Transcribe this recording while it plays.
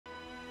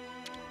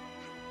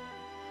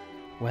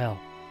Well,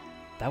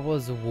 that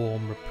was a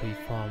warm reprieve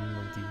from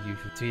the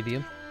usual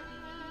tedium.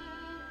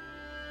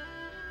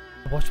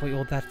 Watch away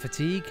all that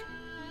fatigue?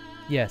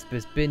 Yes, but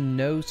it's been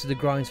nose to the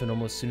grindstone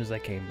almost as soon as I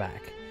came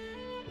back.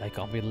 Like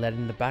I'll be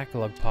letting the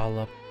backlog pile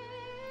up.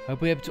 I'll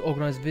be able to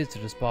organise a visit to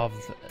the spa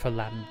for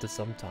Lambda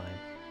sometime.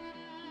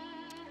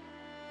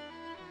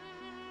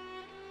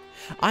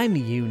 I'm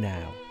you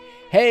now.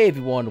 Hey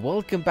everyone,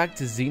 welcome back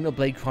to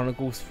Xenoblade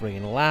Chronicles 3.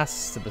 In the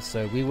last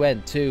episode we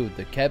went to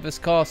the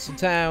Kevis Castle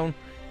town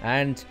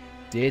and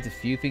did a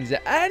few things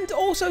there, and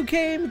also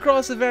came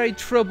across a very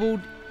troubled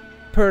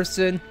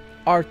person,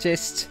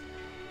 artist,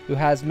 who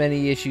has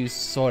many issues to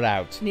sort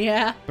out.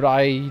 Yeah. But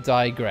I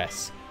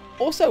digress.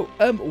 Also,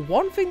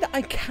 one thing that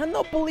I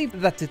cannot believe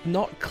that did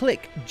not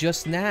click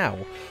just now,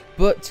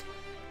 but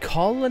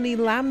Colony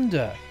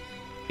Lambda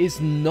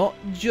is not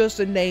just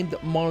a name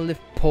that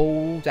Monolith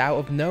pulled out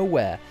of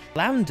nowhere.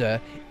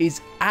 Lambda is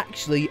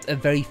actually a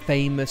very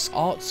famous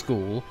art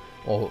school,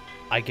 or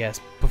I guess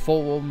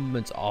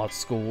performance art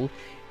school,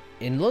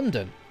 in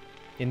London,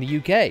 in the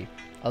UK.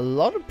 A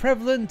lot of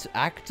prevalent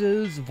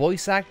actors,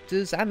 voice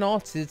actors, and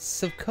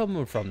artists have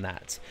come from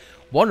that.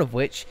 One of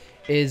which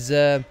is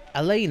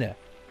Elena,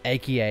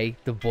 aka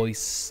the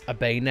voice of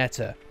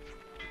Bayonetta.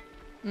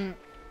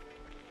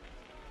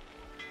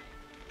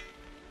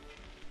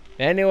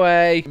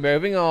 Anyway,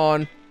 moving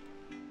on.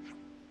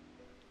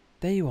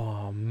 There you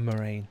are,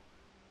 Moraine.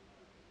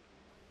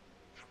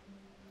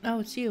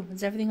 Oh, it's you.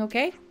 Is everything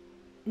okay?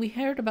 We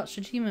heard about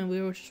Shijima and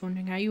we were just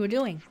wondering how you were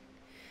doing.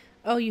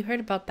 Oh, you heard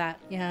about that.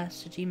 Yeah,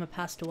 Shijima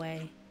passed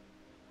away.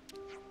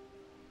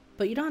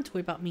 But you don't have to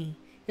worry about me.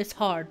 It's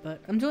hard, but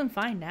I'm doing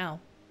fine now.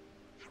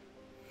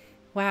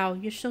 Wow,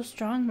 you're so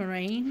strong,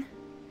 Moraine.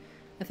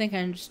 I think I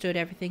understood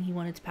everything he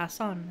wanted to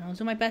pass on. I was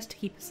doing my best to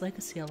keep his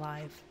legacy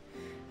alive.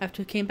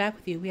 After we came back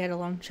with you, we had a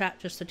long chat,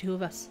 just the two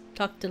of us.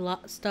 Talked a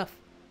lot of stuff.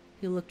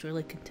 You looked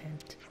really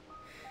content.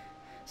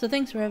 So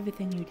thanks for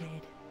everything you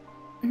did.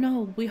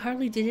 No, we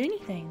hardly did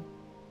anything.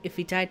 If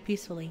he died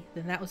peacefully,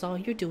 then that was all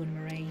you're doing,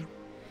 Moraine.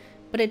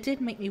 But it did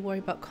make me worry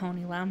about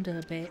Colony Lambda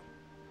a bit.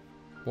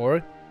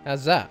 Worry?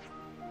 How's that?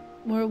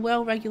 We're a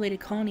well-regulated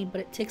colony, but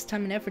it takes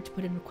time and effort to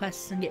put in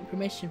requests and get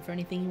permission for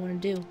anything you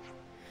want to do.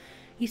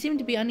 You seem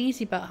to be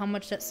uneasy about how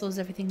much that slows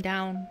everything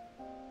down.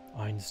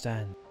 I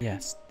understand.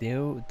 Yes,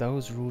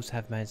 those rules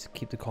have managed to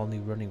keep the colony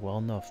running well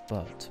enough,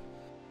 but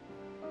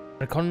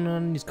the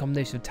colony's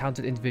combination of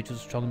talented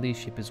individuals and strong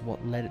leadership is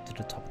what led it to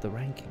the top of the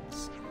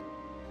rankings.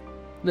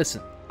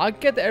 Listen, I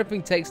get that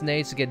everything takes an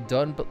age to get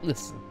done, but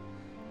listen.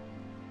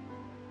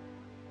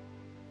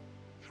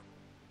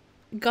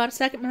 Got a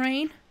second,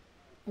 Moraine?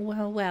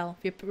 Well,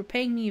 if you're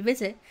paying me a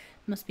visit,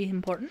 it must be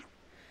important.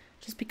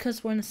 Just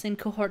because we're in the same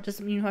cohort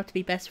doesn't mean you have to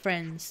be best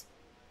friends.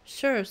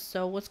 Sure,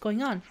 so what's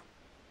going on?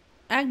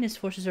 Agnes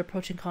forces are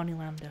approaching Colony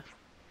Lambda.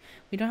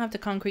 We don't have the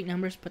concrete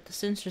numbers, but the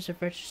sensors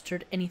have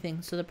registered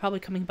anything, so they're probably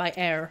coming by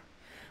air.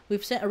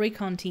 We've sent a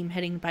recon team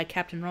heading by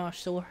Captain Roche,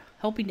 so we're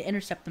hoping to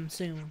intercept them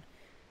soon.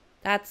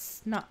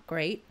 That's not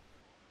great.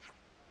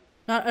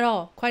 Not at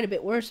all. Quite a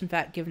bit worse, in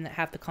fact, given that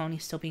half the colony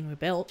is still being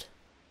rebuilt.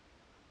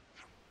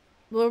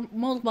 We're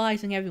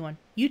mobilizing everyone.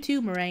 You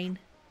too, Moraine.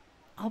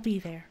 I'll be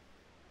there.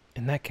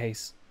 In that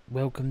case,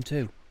 welcome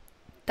too.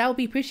 That would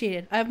be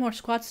appreciated. I have more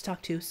squads to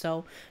talk to,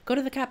 so go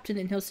to the captain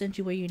and he'll send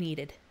you where you're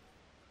needed.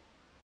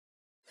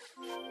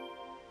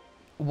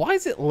 Why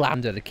is it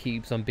Lambda that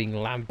keeps on being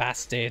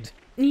lambasted?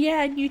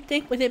 Yeah, and you'd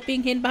think with it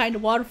being hidden behind a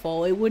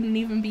waterfall, it wouldn't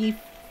even be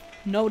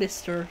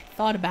noticed or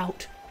thought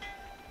about.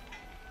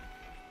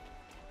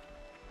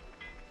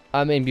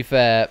 I mean, be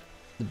fair,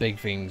 the big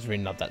thing's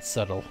really not that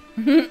subtle.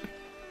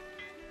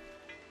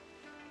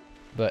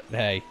 But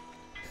hey,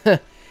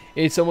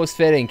 it's almost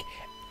fitting.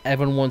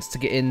 Everyone wants to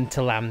get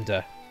into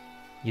Lambda.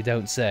 You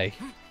don't say.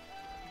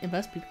 It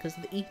must be because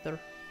of the ether.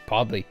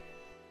 Probably.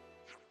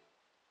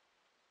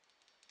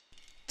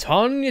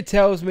 Tanya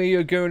tells me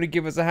you're going to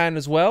give us a hand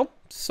as well.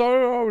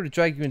 Sorry, I already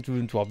dragged you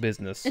into our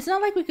business. It's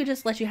not like we could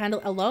just let you handle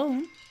it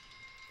alone.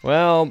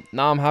 Well,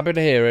 now I'm happy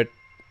to hear it.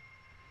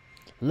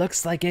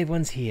 Looks like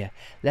everyone's here.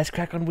 Let's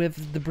crack on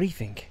with the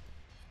briefing.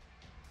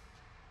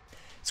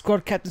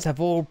 Squad captains have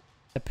all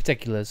the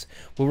particulars.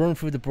 We'll run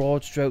through the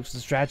broad strokes of the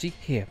strategy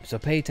here, so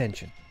pay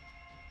attention.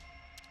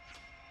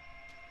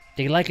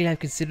 They likely have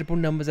considerable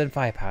numbers and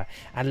firepower,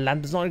 and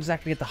Lambda's not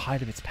exactly at the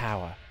height of its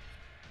power.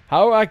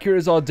 How accurate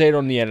is our data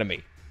on the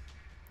enemy?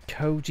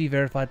 Koji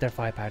verified their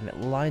firepower, and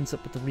it lines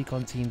up with the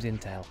recon team's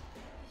intel.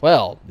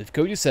 Well, if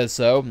Koji says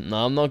so,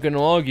 I'm not going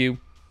to argue.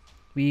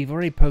 We've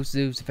already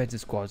posted those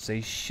defensive squads, so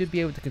you should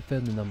be able to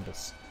confirm the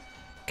numbers.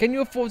 Can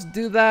you afford to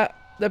do that?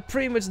 They're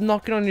pretty much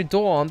knocking on your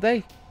door, aren't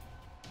they?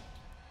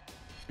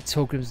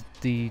 Tolkien's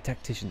the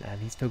tactician, and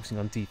he's focusing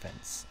on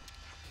defense.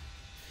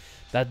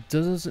 That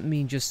doesn't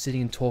mean just sitting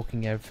and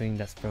talking everything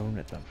that's thrown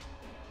at them.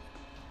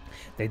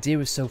 The idea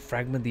is to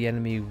fragment the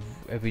enemy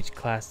of each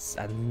class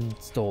and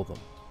install them.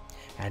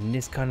 And in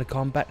this kind of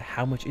combat,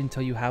 how much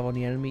intel you have on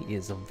the enemy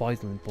is of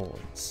vital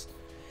importance.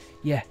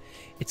 Yeah,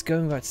 it's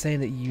going without saying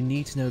that you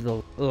need to know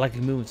the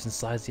likely movements and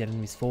size of the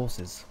enemy's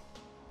forces.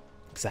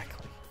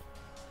 Exactly.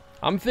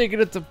 I'm thinking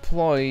of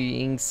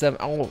deploying some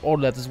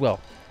OLEDs as well.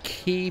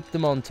 Keep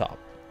them on top.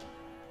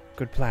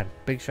 Good plan.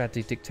 Big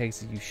strategy dictates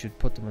that you should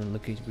put them in a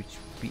location which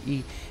would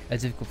be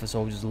as difficult for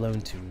soldiers alone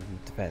to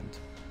defend.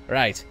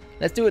 Right,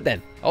 let's do it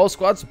then. All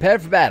squads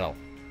prepared for battle.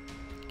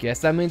 Guess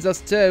that means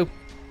us too.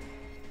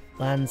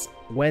 Lands,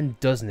 when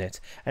doesn't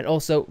it? And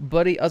also,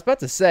 buddy, I was about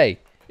to say,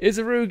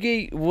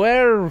 Izarugi,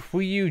 where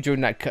were you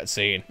during that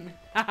cutscene?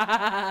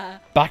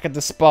 Back at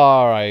the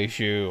spa, I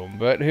assume,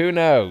 but who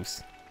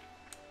knows?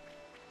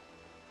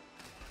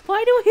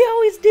 Why do we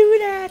always do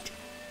that?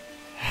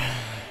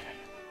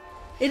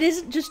 It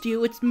isn't just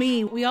you, it's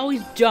me. We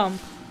always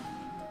jump.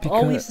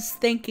 Always just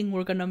thinking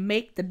we're gonna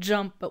make the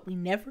jump, but we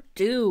never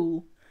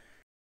do.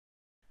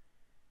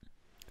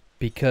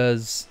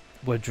 Because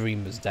we're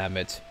dreamers, damn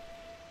it.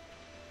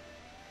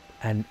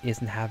 And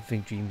isn't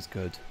having dreams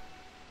good?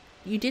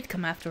 You did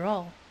come after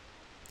all.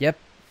 Yep.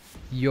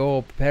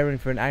 You're preparing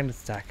for an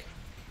Agnes attack.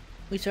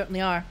 We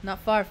certainly are. Not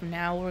far from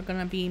now, we're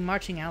gonna be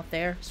marching out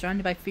there,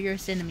 surrounded by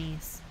fierce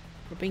enemies.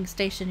 We're being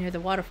stationed near the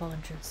waterfall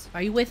entrance.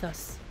 Are you with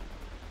us?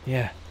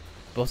 Yeah,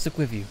 we'll stick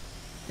with you.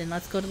 Then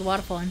let's go to the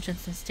waterfall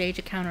entrance and stage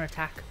a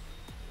counterattack.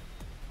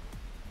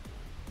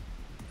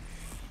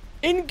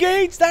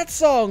 Engage that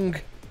song!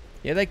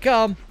 Here they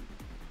come.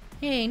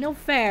 Hey, no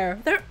fair.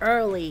 They're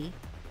early.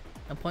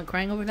 No point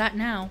crying over that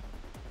now.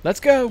 Let's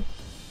go.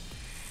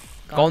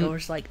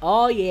 Gondor's like,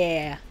 oh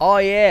yeah. Oh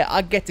yeah,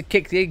 I get to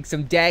kick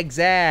some Dag's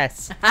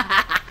ass.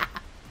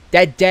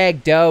 That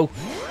Dag, though.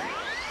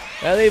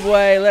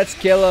 Anyway, let's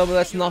kill him,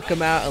 let's knock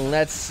him out, and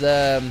let's,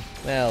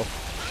 well,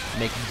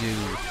 make him do.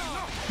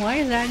 Why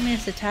is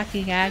Agnes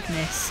attacking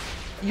Agnes?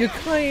 You're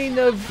kind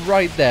of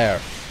right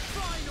there.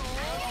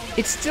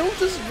 It still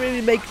doesn't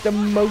really make the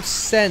most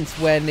sense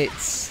when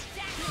it's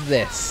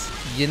this,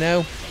 you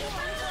know?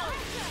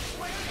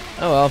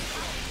 Oh well.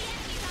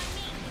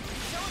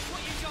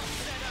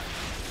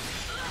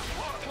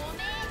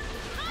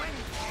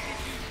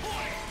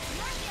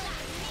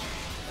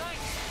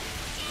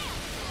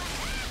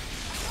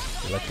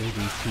 Luckily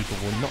these people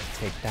will not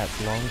take that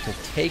long to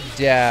take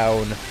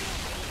down.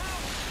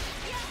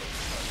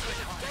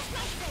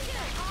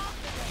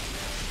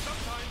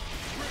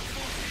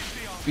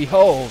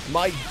 Behold,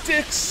 my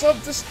dicks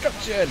of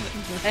destruction!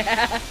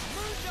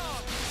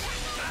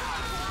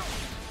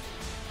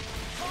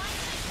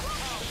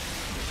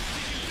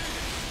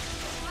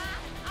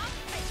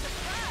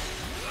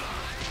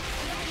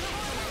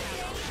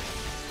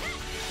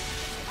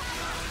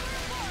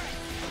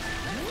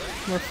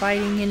 We're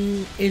fighting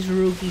in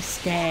Izarugi's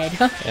stead.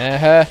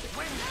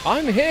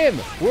 I'm him!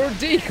 We're a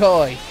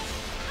decoy!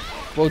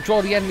 We'll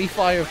draw the enemy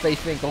fire if they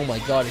think, oh my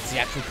god, it's the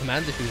actual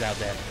commander who's out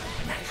there.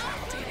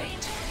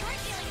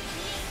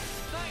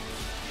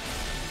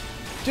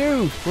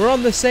 Dude, we're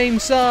on the same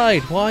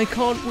side. Why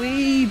can't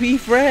we be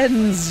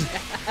friends? It's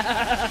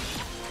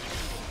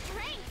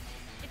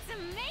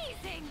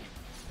amazing.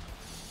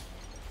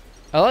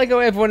 I like how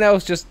everyone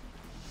else just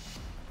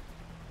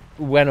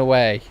went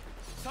away.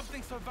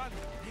 Something so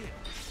valuable here.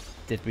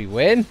 Did we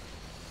win?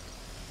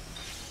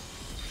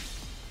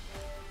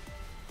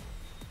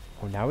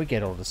 Oh, now we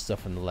get all the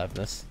stuff in the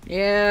Levness.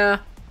 Yeah.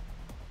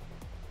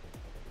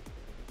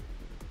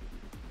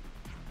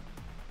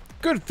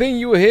 Good thing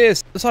you were here.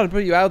 Sorry to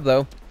put you out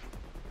though.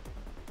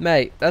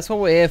 Mate, that's what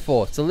we're here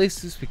for. It's the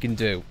least we can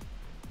do.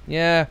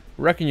 Yeah,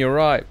 reckon you're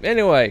right.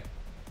 Anyway,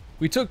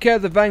 we took care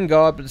of the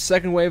Vanguard, but the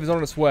second wave is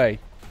on its way.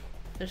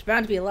 There's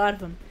bound to be a lot of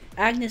them.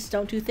 Agnes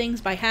don't do things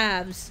by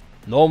halves.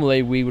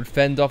 Normally, we would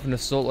fend off an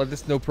assault like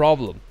this no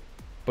problem.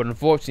 But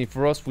unfortunately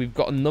for us, we've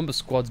got a number of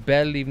squads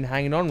barely even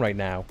hanging on right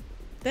now.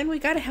 Then we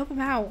gotta help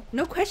him out.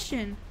 No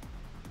question.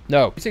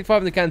 No, you take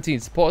 5 in the canteen.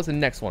 Support us in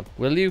the next one,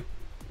 will you?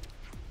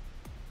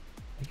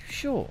 Are you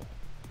sure?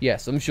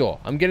 Yes, I'm sure.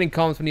 I'm getting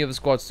comms from the other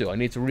squads too. I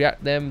need to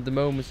react them at the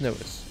moment's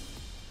notice.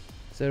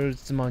 So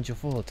it demands your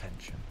full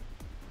attention.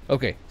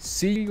 Okay,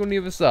 see you on the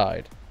other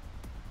side.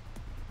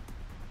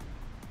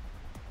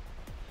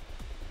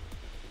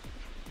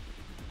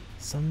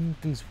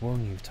 Something's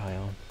wrong, you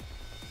Tyon.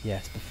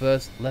 Yes, but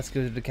first, let's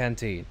go to the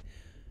canteen.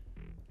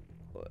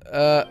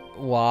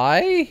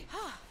 Why?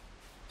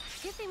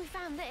 Good thing we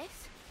found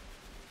this.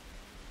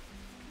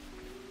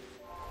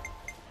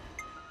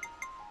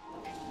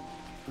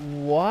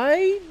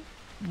 Why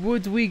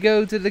would we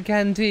go to the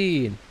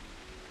canteen?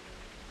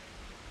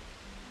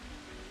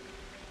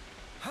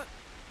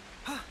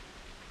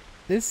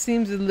 This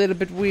seems a little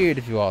bit weird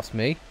if you ask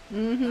me.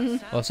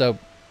 Also,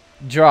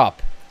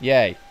 drop.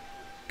 Yay.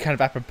 Kind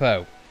of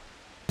apropos.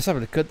 Sorry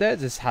to cut there,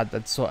 just had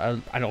that sort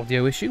of an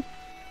audio issue.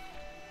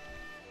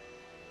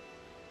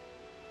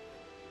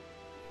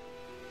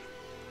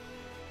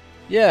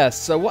 Yeah,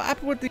 so what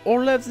happened with the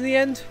Orlevs in the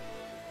end?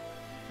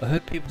 I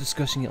heard people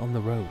discussing it on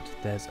the road.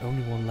 There's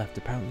only one left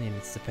apparently, and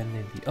it's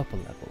defending the upper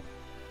level.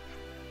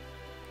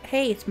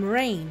 Hey, it's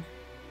Moraine.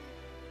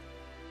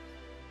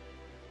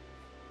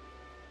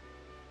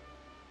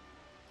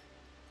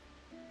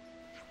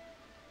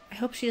 I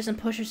hope she doesn't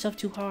push herself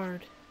too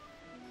hard.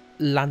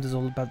 Land is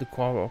all about the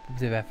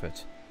cooperative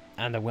effort,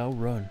 and a well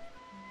run.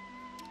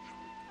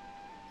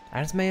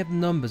 As may have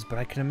numbers, but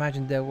I can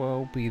imagine there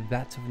will be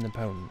that of an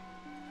opponent.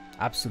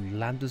 Absolutely,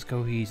 Lambda's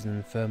cohesion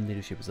and firm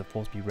leadership is a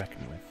force to be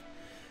reckoned with.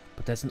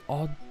 But there's an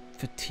odd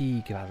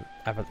fatigue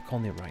about the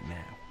colony right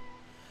now.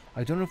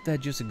 I don't know if they're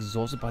just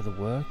exhausted by the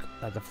work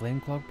that the Flame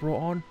Clock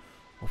brought on,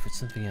 or if it's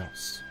something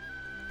else.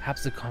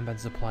 Perhaps the combat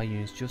supply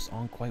units just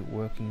aren't quite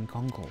working in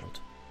Concord.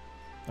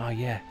 Oh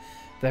yeah,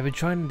 they've been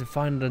trying to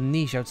find a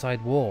niche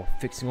outside war,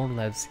 fixing all the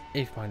levs,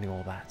 if finding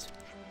all that.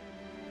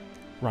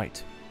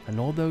 Right, and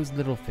all those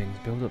little things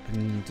build up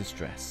in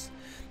distress.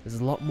 There's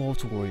a lot more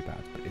to worry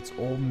about, but it's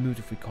all moot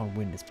if we can't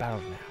win this battle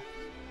now.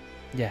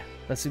 Yeah,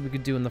 let's see what we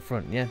can do in the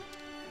front, yeah?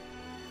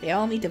 They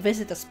all need to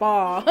visit the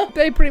spa.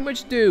 They pretty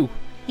much do.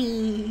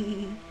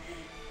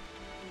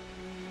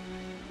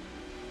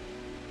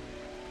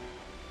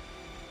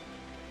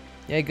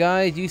 Yeah,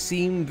 guys, you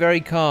seem very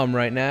calm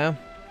right now.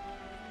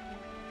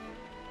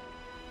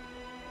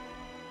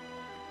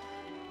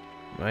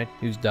 Right,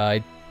 who's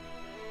died?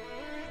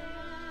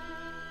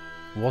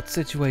 What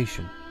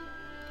situation?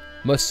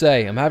 Must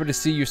say, I'm happy to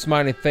see your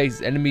smiling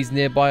face. Enemies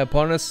nearby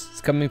upon us.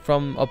 It's coming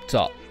from up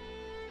top.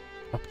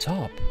 Up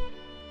top?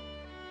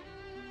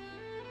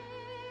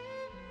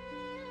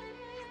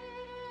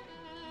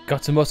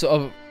 Got some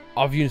muscle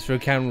of units for a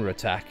counter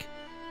attack.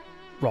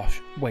 Rosh,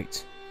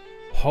 wait.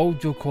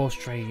 Hold your course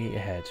straight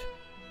ahead.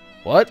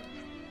 What?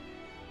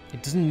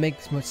 It doesn't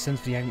make much sense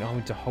for the enemy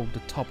army to hold the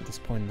top at this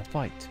point in the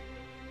fight.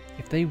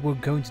 If they were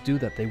going to do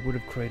that, they would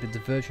have created a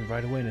diversion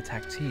right away and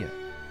attacked here.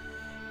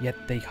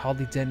 Yet they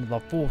hardly dared with our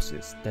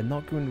forces. They're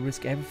not going to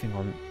risk everything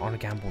on a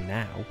gamble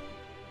now.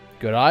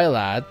 Good eye,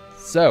 lad.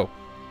 So,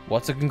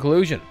 what's the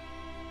conclusion?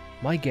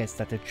 My guess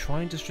that they're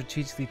trying to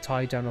strategically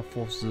tie down our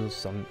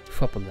forces on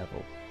upper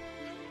level.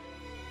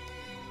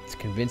 It's a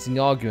convincing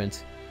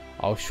argument.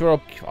 I'll shore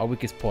up our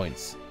weakest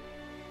points.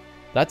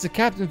 That's a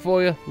captain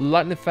for you.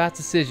 Lightning fast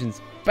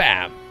decisions.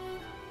 Bam!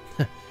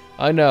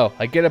 I know,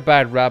 I get a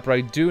bad rap, but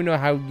I do know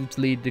how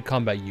to lead the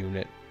combat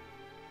unit.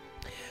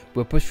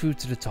 We'll push through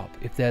to the top.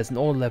 If there's an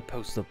all-lev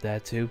post up there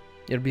too,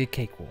 it'll be a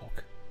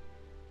cakewalk.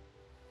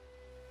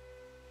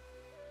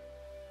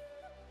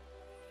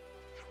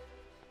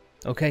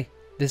 Okay,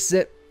 this is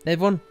it.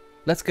 Everyone,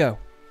 let's go.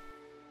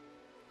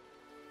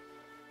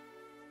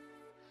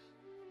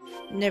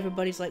 And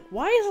everybody's like,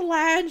 why is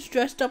Lance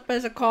dressed up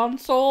as a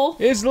console?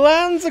 Is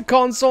Lance a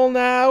console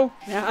now?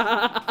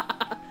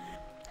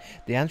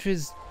 The answer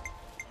is...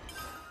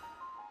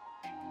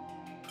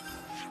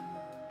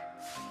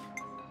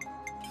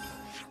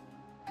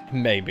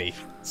 maybe.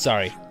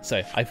 Sorry.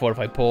 I thought if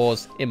I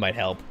pause, it might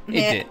help.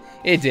 It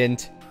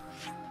didn't.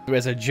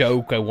 There's a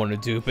joke I want to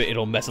do, but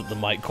it'll mess up the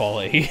mic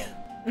quality.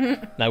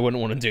 And I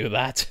wouldn't want to do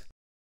that.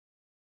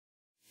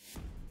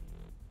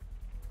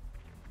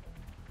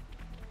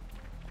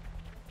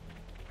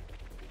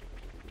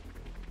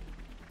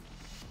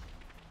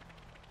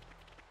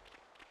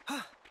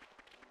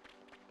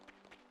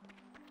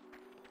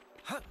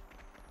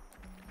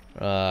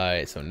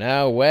 Right, so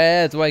now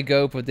where do I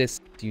go for this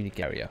unique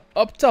area?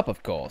 Up top,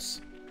 of course.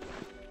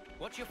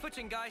 Watch your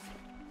footing, guys.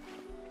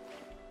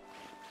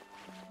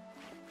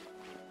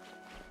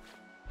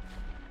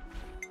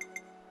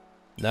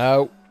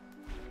 No.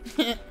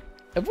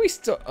 Have we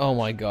still... oh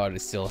my god,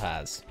 it still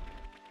has.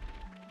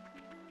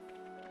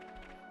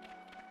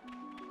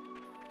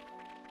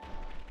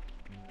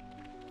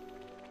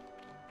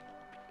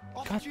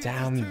 God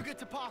damn. Too good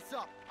to pass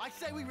up. I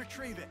say we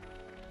retrieve it.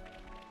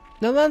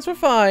 No, lands were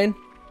fine.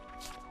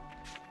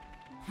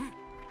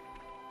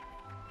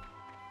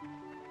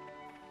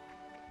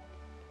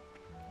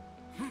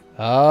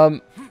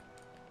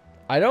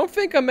 I don't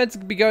think I'm meant to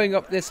be going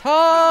up this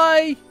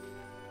high.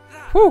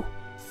 Whew.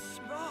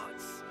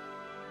 Smarts.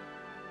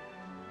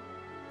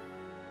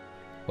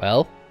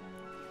 Well,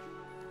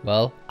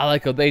 I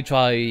like how they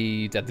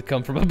tried to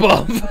come from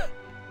above.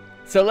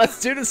 So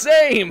let's do the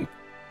same.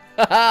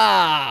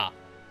 Haha.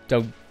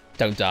 Don't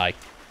die.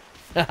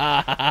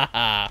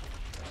 Ha.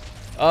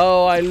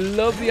 Oh, I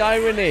love the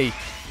irony.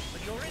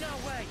 But you're in our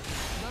way.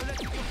 No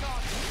letting your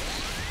guard.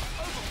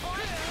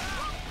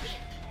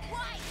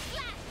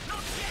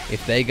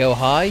 If they go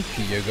high,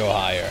 you go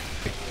higher.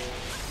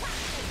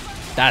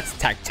 That's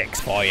tactics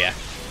for you.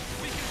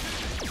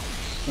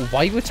 Why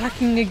are you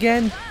attacking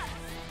again?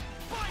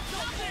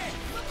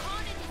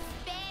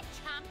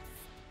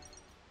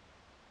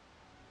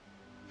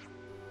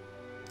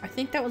 I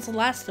think that was the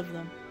last of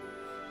them.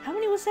 How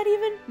many was that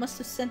even? Must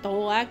have sent the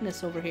whole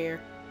Agnes over here.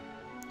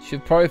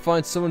 Should probably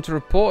find someone to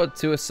report it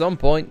to at some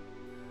point.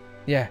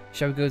 Yeah,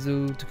 shall we go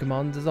to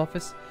Commander's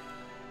office?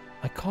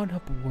 I can't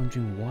help but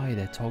wondering why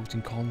they're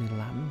targeting Colony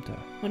Lambda.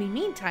 What do you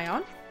mean,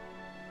 Tyon?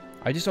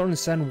 I just don't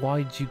understand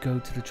why did you go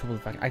to the trouble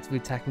of actively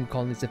attacking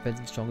Colony's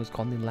defensive strongest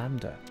Colony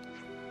Lambda.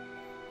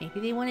 Maybe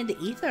they wanted the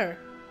ether.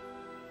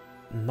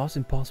 Not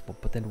impossible,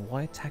 but then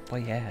why attack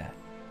by air?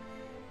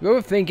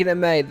 You're overthinking it,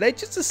 mate. They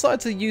just decided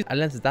to use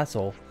Atlantis, that's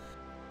all.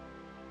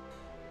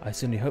 I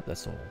certainly hope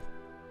that's all.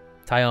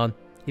 Tyon,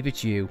 if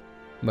it's you,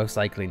 most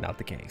likely not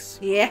the case.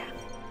 Yeah.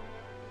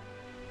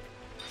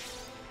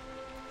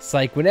 It's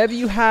like whenever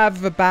you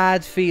have a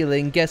bad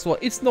feeling, guess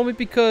what? It's normally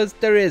because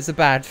there is a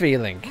bad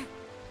feeling.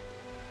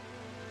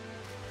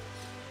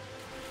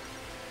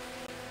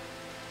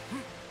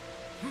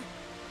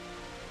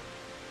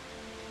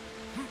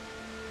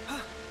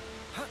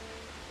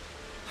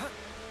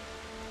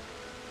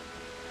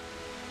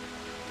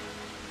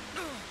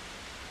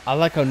 I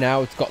like how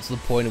now it's got to the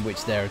point in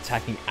which they're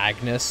attacking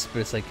Agnes, but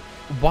it's like,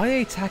 why are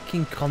they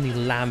attacking Colony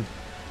Lambda?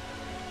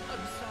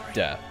 I'm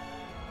sorry.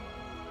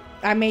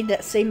 I made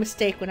that same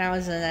mistake when I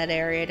was in that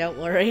area, don't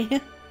worry.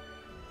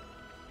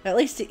 At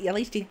least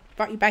he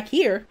brought you back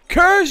here.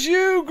 Curse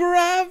you,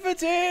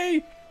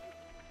 gravity!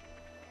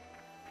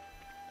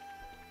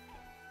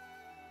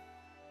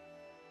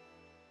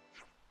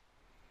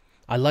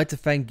 I'd like to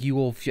thank you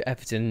all for your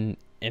efforts in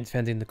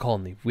defending the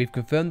colony. We've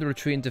confirmed the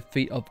retreat and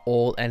defeat of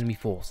all enemy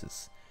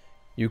forces.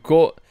 You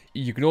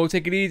can all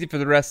take it easy for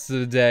the rest of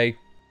the day.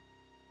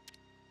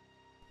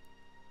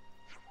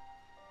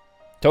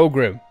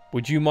 Tolgrim,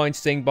 would you mind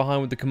staying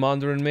behind with the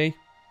commander and me?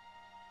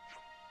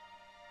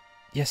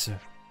 Yes, sir.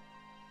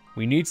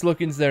 We need to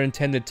look into their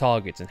intended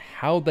targets and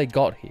how they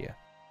got here.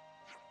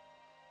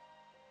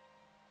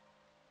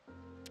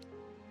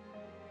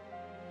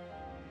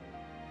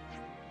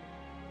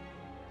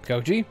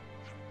 Koji?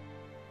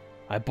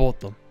 I bought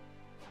them.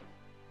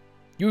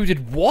 You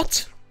did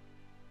what?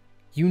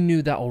 You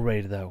knew that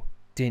already though,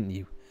 didn't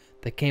you?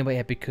 They came by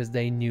here because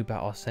they knew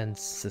about our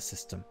sensor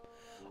system.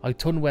 I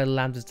told them where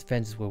Lambda's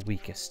defenses were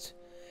weakest,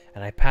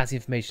 and I passed the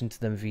information to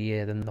them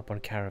via the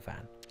Nopon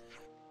caravan.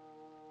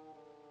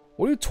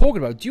 What are you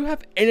talking about? Do you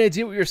have any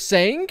idea what you're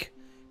saying?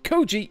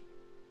 Koji,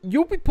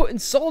 you'll be put in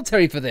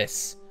solitary for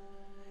this.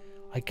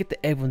 I get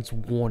that everyone's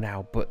worn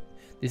out, but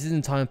this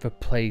isn't time for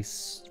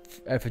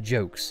for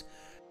jokes.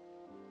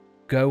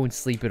 Go and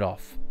sleep it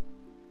off.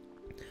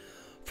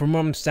 From what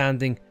I'm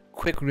understanding,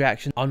 quick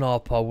reaction on our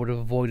part would have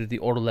avoided the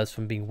Orderless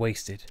from being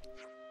wasted.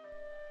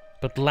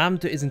 But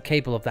Lambda isn't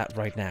capable of that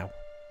right now.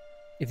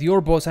 If the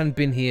Ouroboros hadn't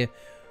been here,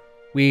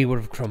 we would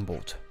have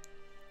crumbled.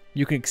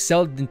 You can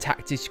excel in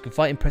tactics, you can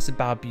fight impressive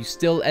battle, but you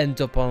still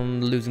end up on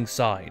the losing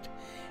side.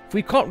 If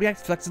we can't react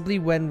flexibly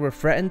when we're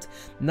threatened,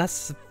 then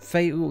that's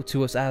fatal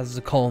to us as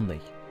a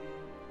colony.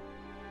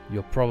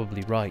 You're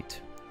probably right.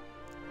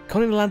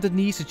 Colony Lambda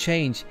needs to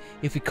change.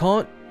 If we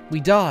can't, we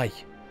die.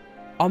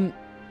 I'm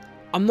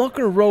not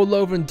gonna roll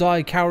over and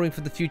die cowering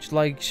for the future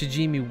like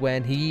Shijimi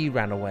when he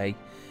ran away.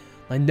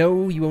 I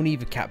know you won't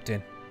either,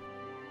 Captain.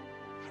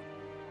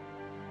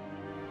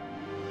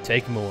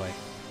 Take him away.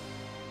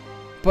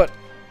 But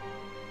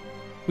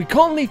we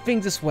can't leave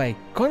things this way.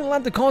 Colony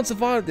Lambda can't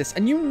survive this,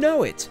 and you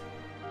know it.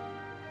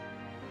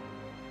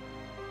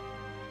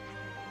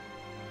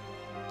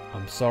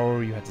 I'm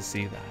sorry you had to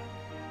see that.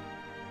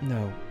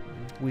 No,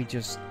 we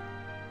just...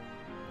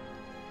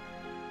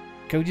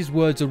 Koji's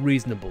words are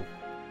reasonable.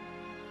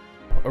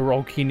 Are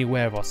all keenly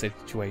aware of our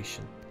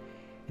situation.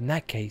 In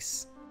that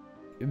case,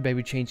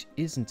 maybe change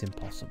isn't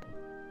impossible.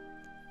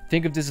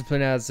 Think of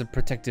discipline as a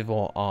protective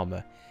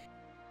armor.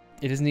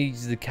 It isn't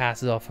easy to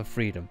cast it off for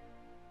freedom.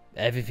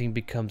 Everything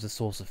becomes a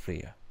source of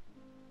fear.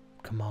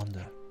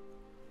 Commander,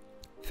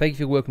 thank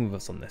you for working with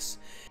us on this.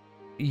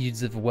 You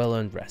deserve a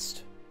well-earned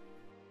rest.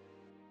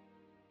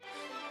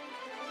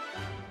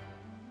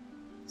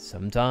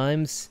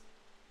 Sometimes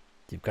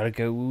you've got to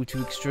go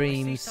to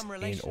extremes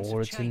in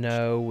order to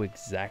know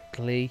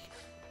exactly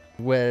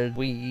where the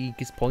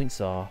weakest points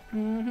are.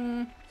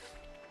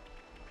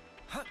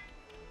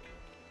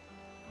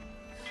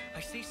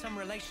 I see some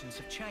relations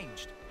have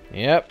changed.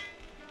 Yep.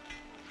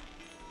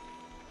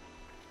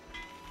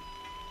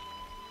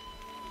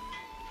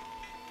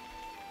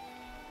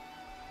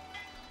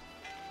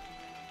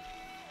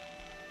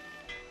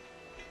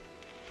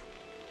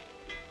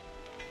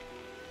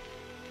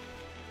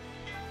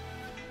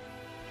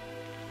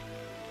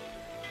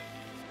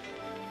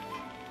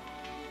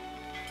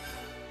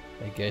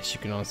 I guess you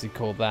can honestly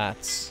call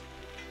that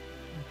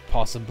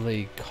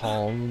possibly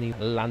Colony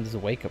Lambda's a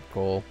wake-up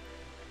call.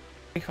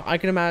 I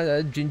can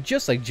imagine,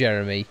 just like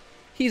Jeremy,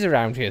 he's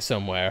around here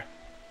somewhere.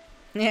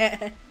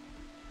 Yeah.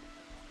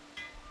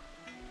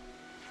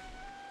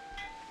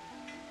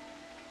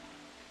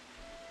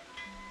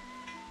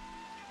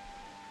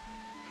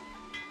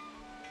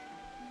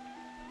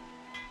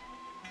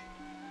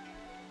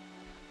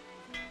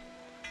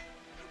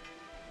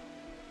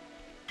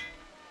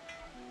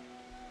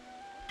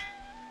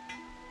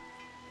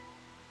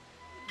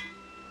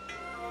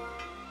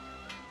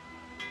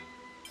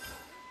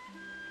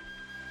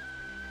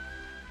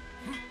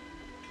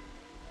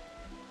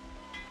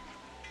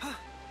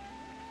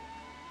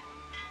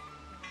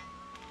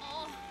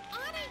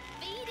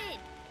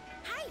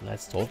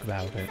 Let's talk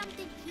about it.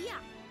 Something here.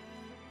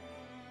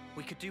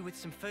 We could do with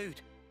some food.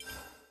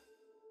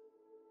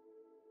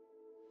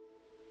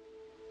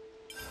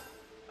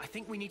 I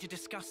think we need to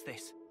discuss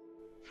this.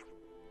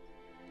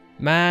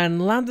 Man,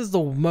 Lambda's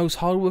the most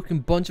hardworking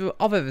bunch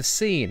I've ever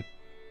seen.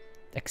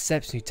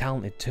 Exceptionally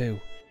talented too.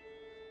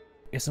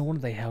 It's no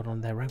wonder they held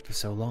on their rank for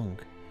so long.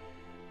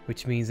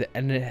 Which means that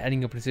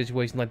ending up in a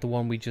situation like the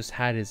one we just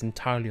had is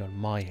entirely on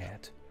my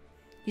head.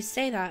 You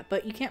say that,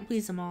 but you can't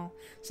please them all.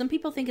 Some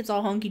people think it's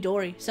all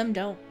hunky-dory, some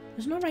don't.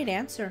 There's no right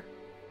answer.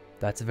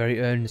 That's a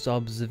very earnest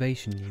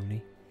observation,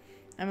 Uni.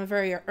 I'm a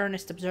very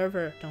earnest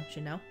observer, don't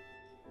you know?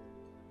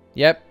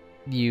 Yep,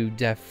 you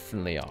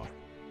definitely are.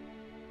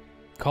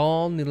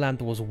 Colony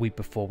Lambda was a week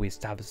before we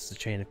established the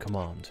chain of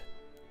command.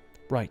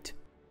 Right.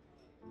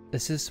 The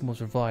system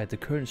was revived, the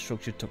current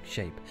structure took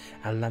shape,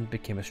 and Lambda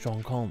became a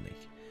strong colony.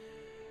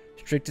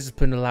 Strict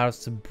discipline allowed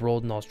us to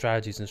broaden our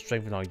strategies and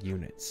strengthen our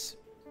units.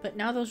 But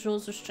now those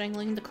rules are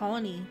strangling the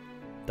colony.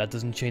 That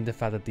doesn't change the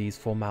fact that these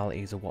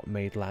formalities are what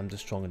made Lambda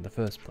strong in the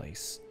first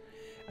place.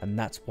 And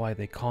that's why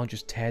they can't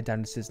just tear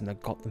down the system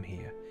that got them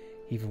here,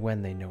 even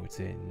when they know it's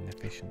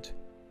inefficient.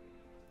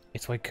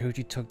 It's why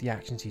Koji took the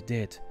actions he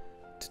did,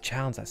 to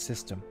challenge that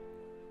system.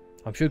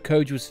 I'm sure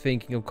Koji was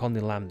thinking of Colony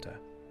Lambda,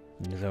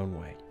 in his own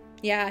way.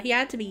 Yeah, he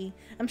had to be.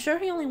 I'm sure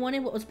he only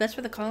wanted what was best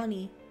for the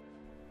colony.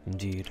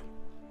 Indeed.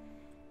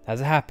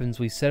 As it happens,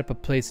 we set up a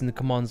place in the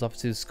command's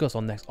office to discuss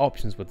our next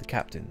options with the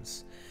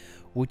captains.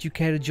 Would you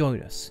care to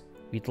join us?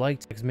 We'd like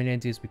to take as many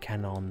ideas as we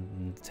can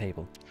on the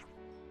table.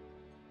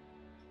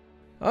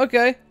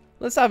 Okay,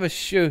 let's have a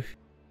shufty.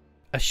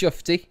 A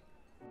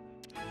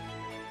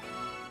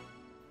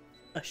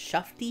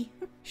shufty?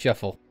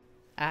 Shuffle.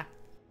 Ah.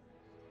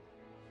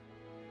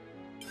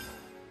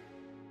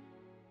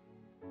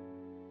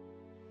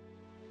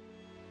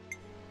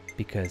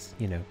 Because,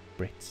 you know,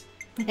 Brits.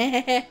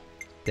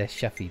 They're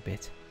shuffy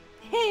bit.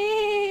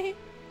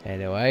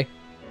 Anyway.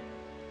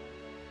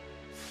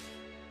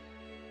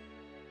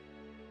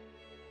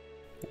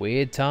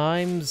 Weird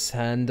times,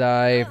 and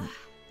I...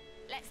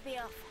 Let's be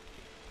off.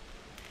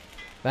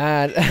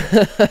 Man.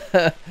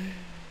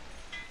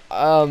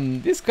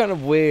 It's kind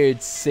of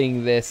weird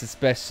seeing this,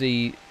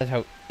 especially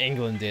how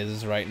England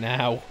is right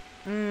now.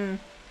 In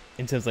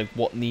terms of like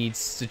what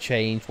needs to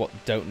change, what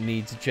don't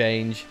need to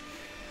change.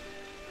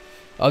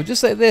 I'll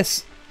just say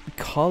this.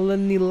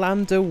 Colony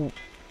Lambda,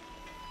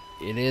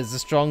 it is a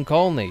strong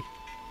colony.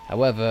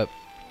 However,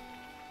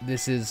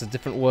 this is a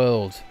different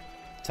world.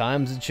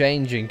 Times are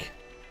changing.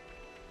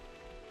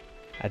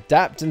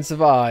 Adapt and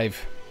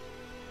survive.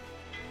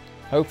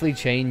 Hopefully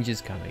change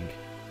is coming.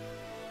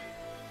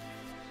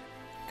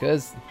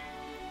 Because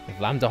if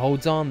Lambda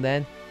holds on,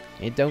 then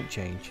it don't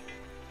change.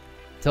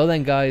 Till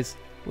then, guys,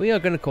 we are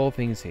going to call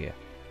things here.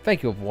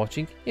 Thank you all for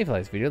watching. If you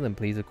like this video, then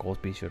please, of course,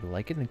 be sure to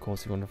like it. And of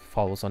course, if you want to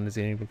follow us on the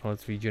Xenoblade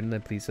Chronicles region,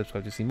 then please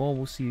subscribe to see more.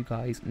 We'll see you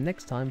guys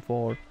next time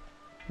for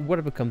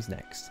whatever comes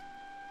next.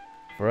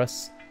 For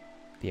us,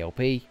 the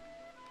LP,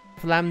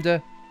 for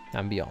Lambda,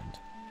 and beyond.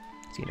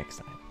 See you next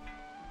time.